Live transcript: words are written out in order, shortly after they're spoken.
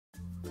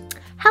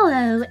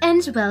Hello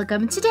and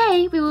welcome.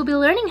 Today we will be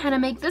learning how to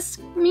make this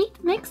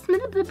mixed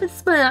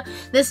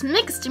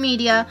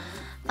media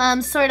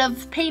sort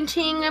of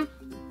painting,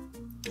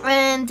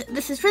 and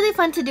this is really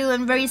fun to do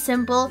and very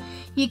simple.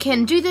 You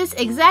can do this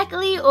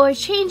exactly or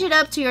change it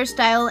up to your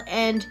style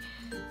and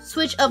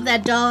switch up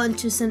that doll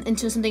into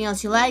something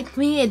else you like.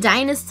 Maybe a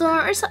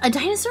dinosaur or a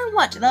dinosaur.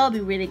 What? That would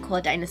be really cool,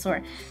 a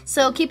dinosaur.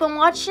 So keep on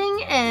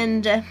watching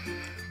and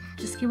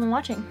just keep on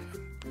watching.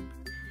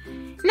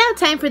 Now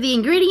time for the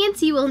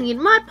ingredients. You will need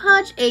Mod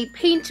Podge, a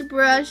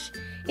paintbrush,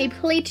 a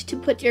plate to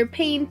put your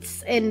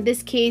paints. In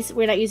this case,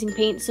 we're not using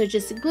paint, so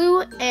just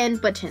glue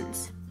and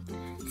buttons.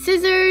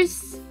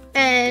 Scissors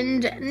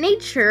and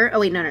nature. Oh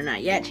wait, no,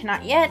 not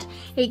yet.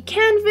 A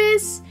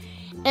canvas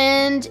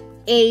and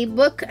a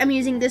book. I'm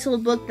using this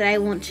old book that I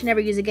won't never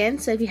use again,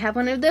 so if you have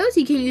one of those,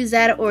 you can use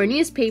that or a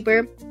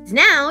newspaper.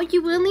 Now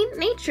you will need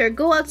nature.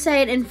 Go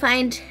outside and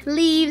find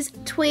leaves,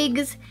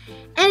 twigs,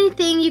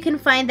 anything you can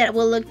find that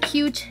will look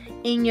cute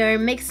in your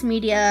mixed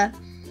media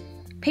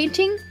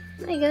painting,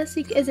 I guess.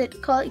 Can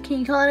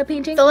you call it a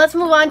painting? So let's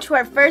move on to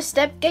our first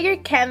step. Get your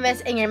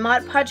canvas and your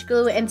Mod Podge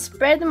glue and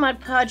spread the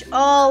Mod Podge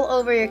all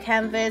over your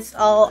canvas,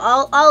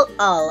 all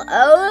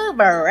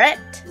over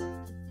it.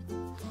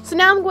 So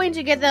now I'm going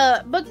to get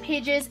the book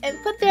pages and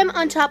put them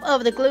on top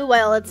of the glue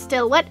while it's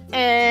still wet,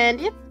 and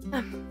yep.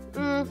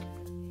 And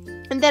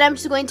then I'm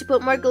just going to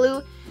put more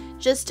glue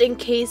just in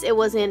case it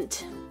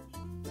wasn't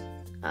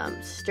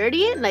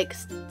sturdy, like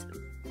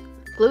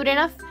glued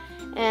enough,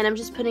 and I'm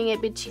just putting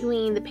it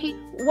between the paint.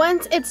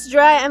 Once it's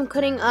dry, I'm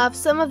cutting off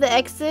some of the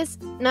excess,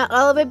 not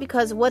all of it,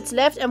 because what's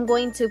left I'm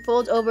going to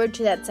fold over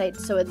to that side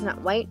so it's not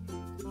white.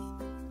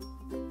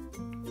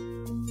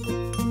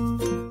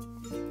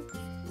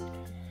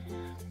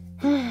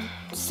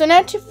 So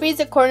now to freeze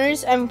the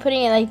corners, I'm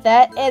putting it like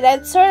that, and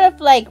that's sort of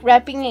like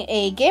wrapping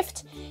a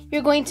gift.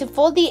 You're going to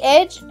fold the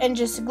edge and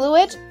just glue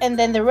it, and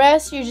then the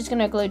rest you're just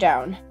gonna glue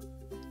down.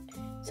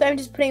 So I'm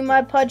just putting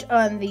Mod Podge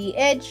on the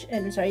edge,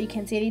 and sorry you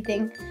can't see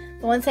anything.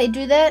 But once I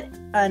do that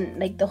on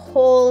like the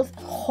whole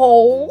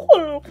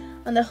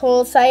on the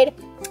whole side,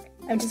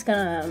 I'm just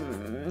gonna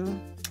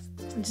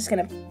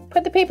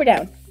put the paper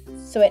down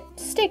so it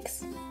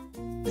sticks.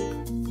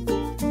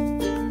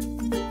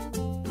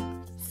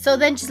 So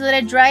then just let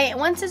it dry. And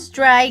once it's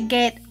dry,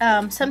 get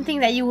something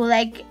that you would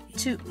like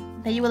to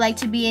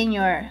be in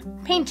your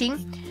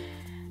painting.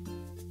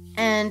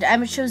 And I'm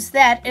going to choose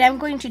that, and I'm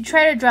going to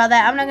try to draw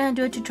that. I'm not going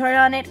to do a tutorial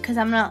on it because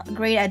I'm not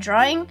great at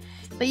drawing,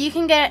 but you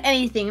can get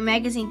anything, a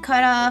magazine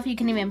cutoff, you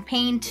can even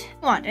paint,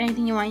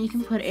 anything you want, you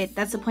can put it.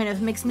 That's the point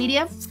of mixed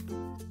media.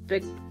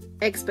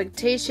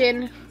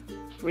 Expectation,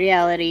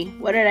 reality.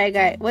 What did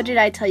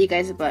I tell you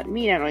guys about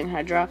me not knowing how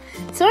to draw?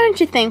 So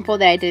aren't you thankful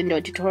that I didn't do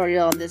a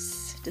tutorial on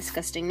this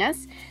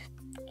disgustingness?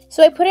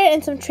 So I put it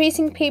in some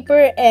tracing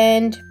paper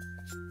and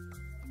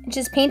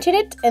just painted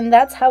it, and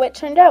that's how it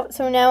turned out.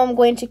 So now I'm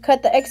going to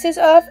cut the excess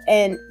off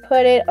and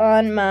put it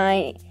on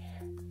my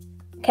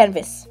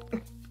canvas.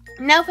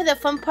 Now for the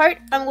fun part,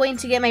 I'm going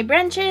to get my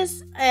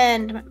branches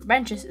and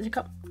what's it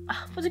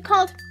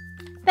called?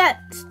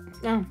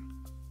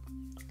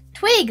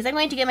 Twigs. I'm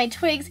going to get my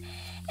twigs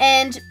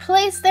and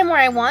place them where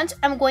I want.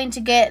 I'm going to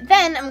get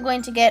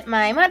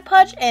my Mod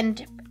Podge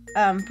and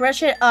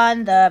brush it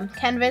on the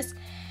canvas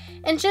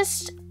and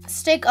just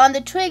stick on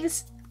the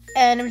twigs.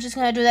 And I'm just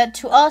going to do that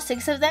to all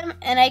 6 of them.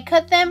 And I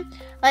cut them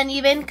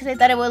uneven because I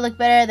thought it would look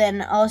better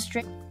than all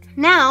straight.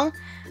 Now,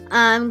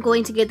 I'm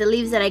going to get the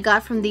leaves that I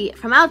got from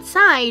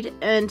outside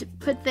and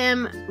put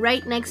them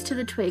right next to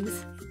the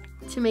twigs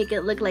to make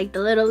it look like the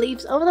little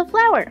leaves of the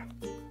flower.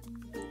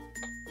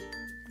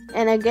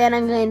 And again,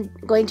 I'm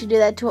going to do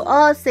that to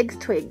all 6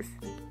 twigs.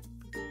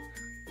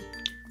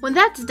 When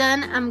that's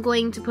done, I'm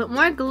going to put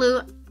more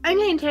glue. I'm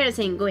getting tired of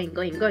saying going.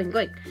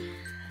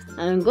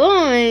 I'm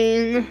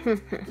going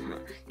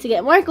to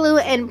get more glue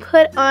and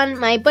put on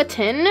my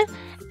button,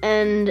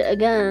 and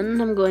again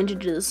I'm going to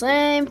do the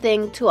same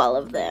thing to all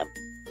of them.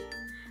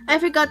 I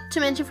forgot to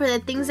mention for the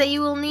things that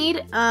you will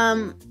need,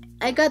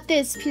 I got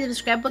this piece of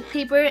scrapbook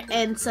paper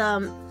and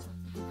some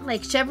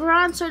like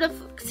chevron sort of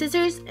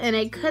scissors, and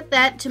I cut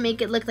that to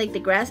make it look like the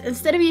grass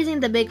instead of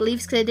using the big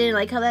leaves because I didn't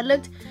like how that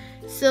looked,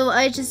 so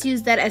I just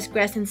used that as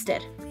grass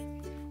instead.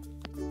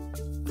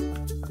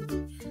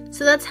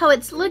 So that's how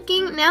it's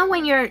looking. Now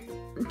when you're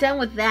done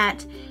with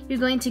that, you're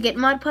going to get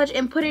Mod Podge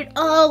and put it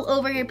all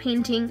over your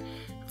painting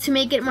to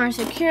make it more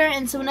secure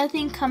and so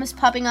nothing comes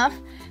popping off.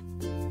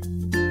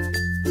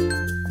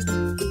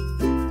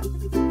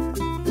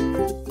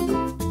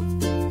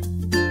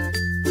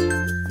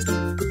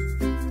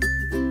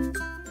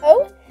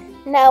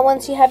 Now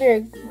once you have your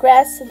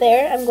grass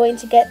there, I'm going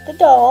to get the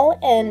doll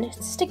and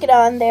stick it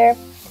on there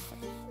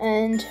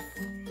and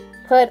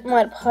put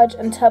Mod Podge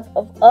on top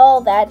of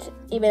all that,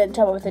 even on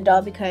top of the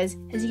doll, because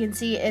as you can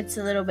see it's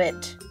a little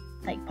bit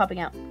like popping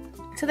out.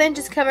 So then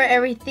just cover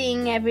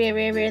everything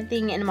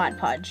in Mod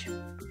Podge.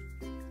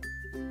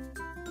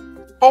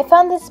 I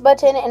found this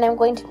button and I'm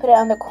going to put it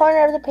on the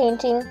corner of the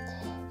painting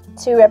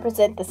to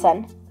represent the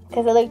sun.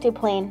 because I look too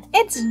plain.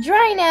 It's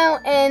dry now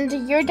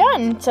and you're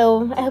done.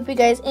 So I hope you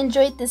guys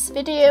enjoyed this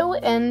video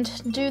and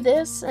do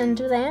this and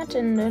do that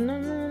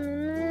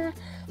and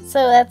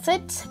so that's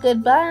it.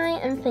 Goodbye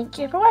and thank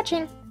you for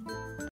watching.